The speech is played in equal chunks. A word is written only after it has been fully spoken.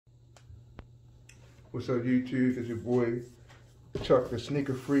What's up, YouTube? It's your boy Chuck the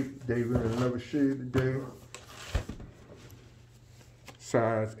Sneaker Freak. David in another shoe today.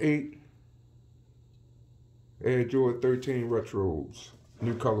 Size 8. Air Jordan 13 Retros.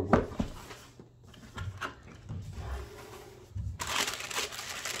 New colorway.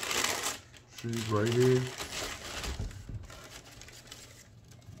 Shoes right here.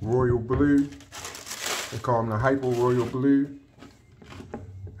 Royal blue. They call them the Hyper Royal Blue.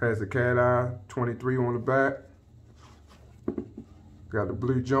 Has the cat eye 23 on the back. Got the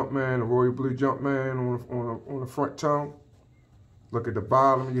blue Jumpman, the Royal Blue Jumpman on the front tongue. Look at the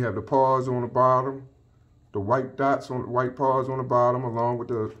bottom. You have the paws on the bottom, the white dots on the white paws on the bottom, along with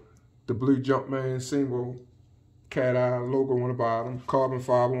the blue Jumpman symbol, cat eye logo on the bottom, carbon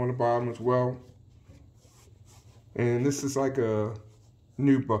fiber on the bottom as well. And this is like a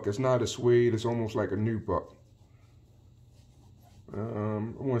nubuck. It's not a suede. It's almost like a nubuck.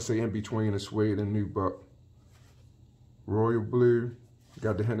 I want to say in between a suede and nubuck. Royal blue.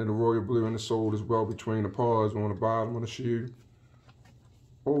 Got the hint of the royal blue in the sole as well between the paws on the bottom of the shoe.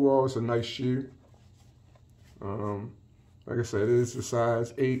 Overall, it's a nice shoe. Like I said, it is the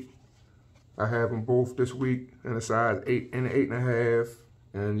size 8. I have them both this week in a size 8 and an 8.5.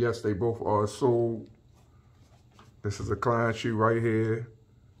 And yes, they both are sold. This is a Klein shoe right here.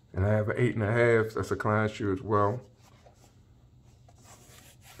 And I have an 8.5. That's a Klein shoe as well.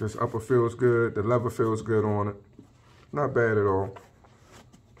 This upper feels good. The leather feels good on it. Not bad at all.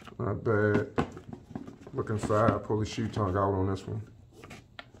 Not bad. Look inside. Pull the shoe tongue out on this one.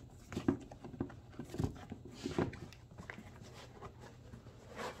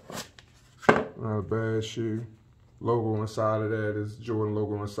 Not a bad shoe. Logo on the side of that is Jordan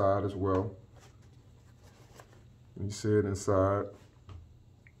logo on the side as well. You see it inside.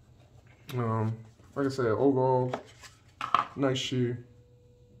 Like I said, overall, nice shoe.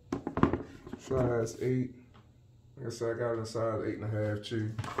 Size 8. Like I said, I got it in size 8.5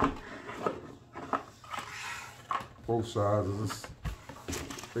 too. Both sizes,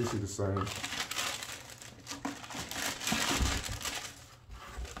 basically the same.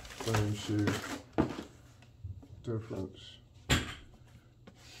 Same shoe. Difference.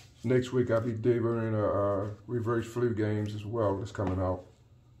 Next week I'll be debuting reverse flu games as well. That's coming out.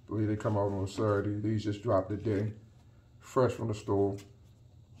 I believe they come out on Saturday. These just dropped today. Fresh from the store.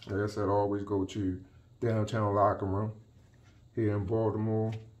 Like I said, I always go to downtown locker room here in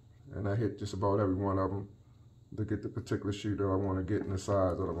Baltimore, and I hit just about every one of them to get the particular shoe that I want to get in the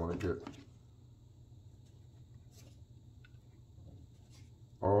size that I want to get.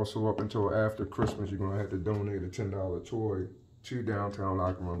 Also, up until after Christmas, you're going to have to donate a $10 toy to downtown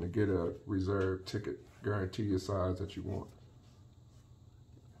locker room to get a reserved ticket. Guarantee your size that you want.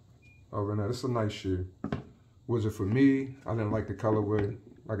 Other than that, it's a nice shoe. Was it for me? I didn't like the colorway.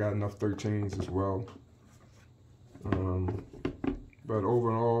 I got enough 13s as well. But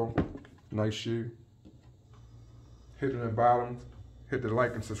overall, nice shoe. Hit the bottom. Hit the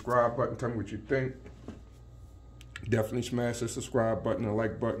like and subscribe button. Tell me what you think. Definitely smash the subscribe button and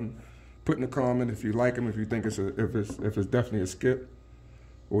like button. Put in a comment if you like them, if you think it's definitely a skip,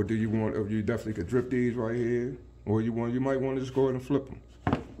 or do you want? If you definitely could drip these right here, or you might want to just go ahead and flip them.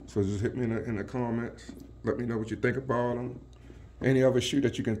 So just hit me in the comments. Let me know what you think about them. Any other shoe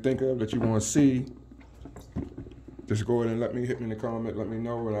that you can think of that you want to see, just go ahead and hit me in the comment. Let me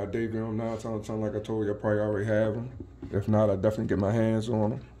know, and I'll debut them 9 times out of 10. Like I told you, I probably already have them. If not, I'll definitely get my hands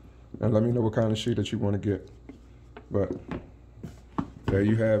on them. And let me know what kind of shoe that you want to get. But there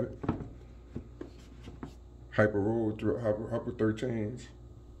you have it. Hyper 13s.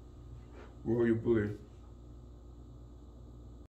 Royal Blue.